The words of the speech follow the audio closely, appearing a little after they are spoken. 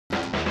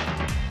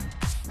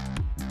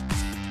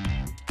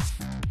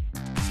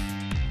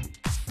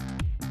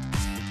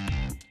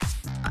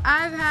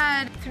I've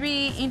had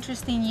 3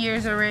 interesting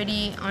years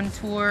already on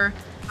tour.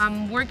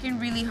 I'm working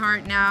really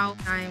hard now.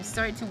 I'm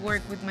starting to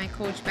work with my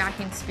coach back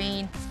in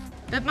Spain.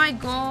 But my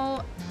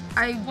goal,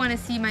 I want to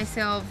see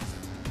myself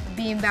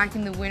being back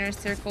in the winner's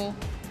circle.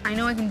 I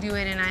know I can do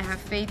it and I have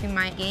faith in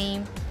my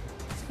game.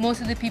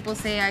 Most of the people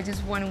say I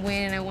just want to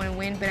win and I want to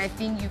win, but I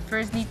think you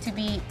first need to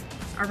be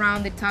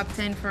around the top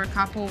 10 for a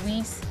couple of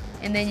weeks,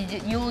 and then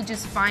you'll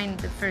just find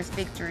the first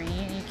victory.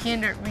 You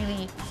can't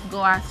really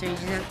go after it, you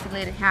just have to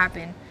let it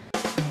happen.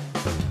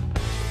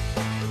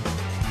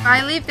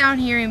 I live down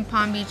here in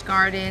Palm Beach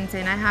Gardens,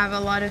 and I have a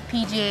lot of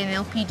PGA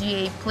and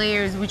LPGA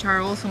players which are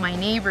also my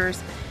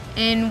neighbors.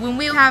 And when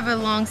we have a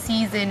long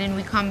season and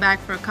we come back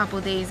for a couple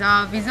of days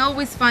off, it's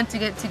always fun to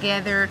get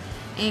together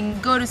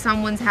and go to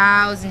someone's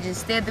house and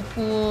just stay at the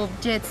pool,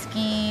 jet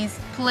skis,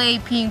 play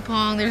ping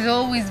pong. There's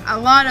always a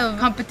lot of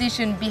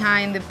competition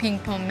behind the ping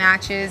pong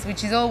matches,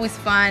 which is always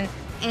fun.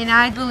 And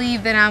I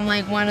believe that I'm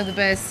like one of the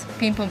best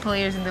ping pong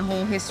players in the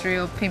whole history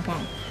of ping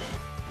pong.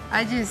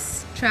 I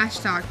just trash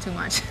talk too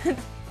much,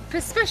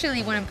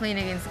 especially when I'm playing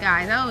against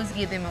guys. I always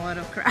give them a lot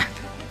of crap.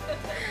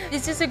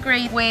 It's just a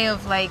great way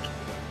of, like,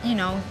 you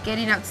know,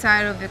 getting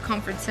outside of the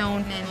comfort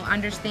zone and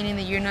understanding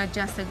that you're not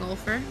just a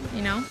golfer,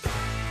 you know?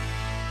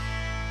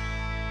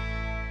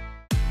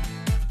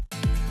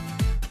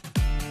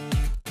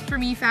 For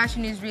me,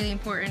 fashion is really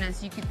important,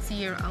 as you could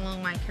see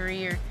along my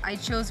career. I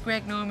chose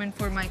Greg Norman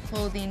for my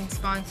clothing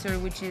sponsor,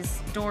 which is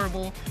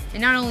adorable.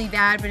 And not only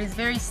that, but it's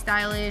very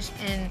stylish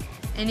and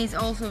it's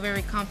also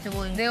very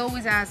comfortable. And they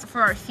always ask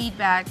for our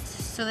feedback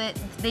so that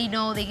they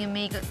know they can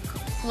make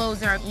clothes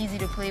that are easy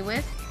to play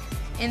with.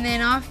 And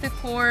then off the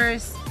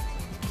course,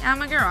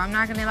 I'm a girl, I'm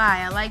not gonna lie.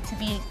 I like to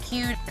be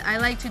cute. I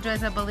like to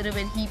dress up a little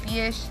bit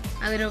hippie-ish,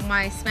 a little of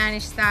my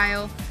Spanish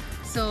style.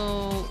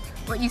 So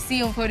what you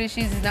see on photo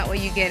shoots is not what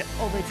you get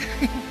all the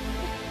time.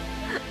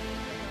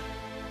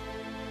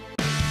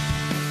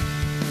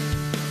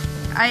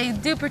 I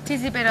do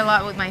participate a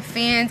lot with my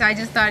fans. I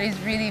just thought it's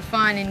really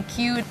fun and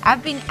cute.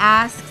 I've been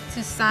asked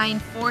to sign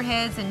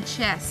foreheads and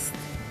chests.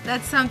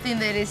 That's something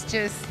that is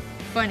just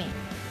funny.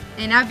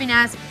 And I've been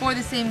asked for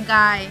the same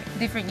guy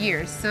different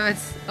years, so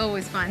it's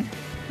always fun.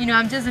 You know,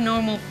 I'm just a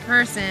normal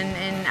person,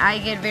 and I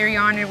get very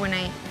honored when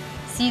I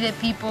see that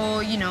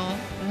people, you know,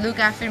 look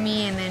after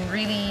me and then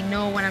really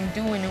know what I'm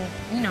doing,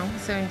 you know,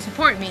 so and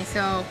support me.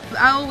 So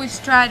I always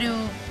try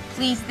to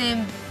please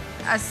them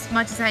as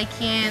much as I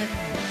can.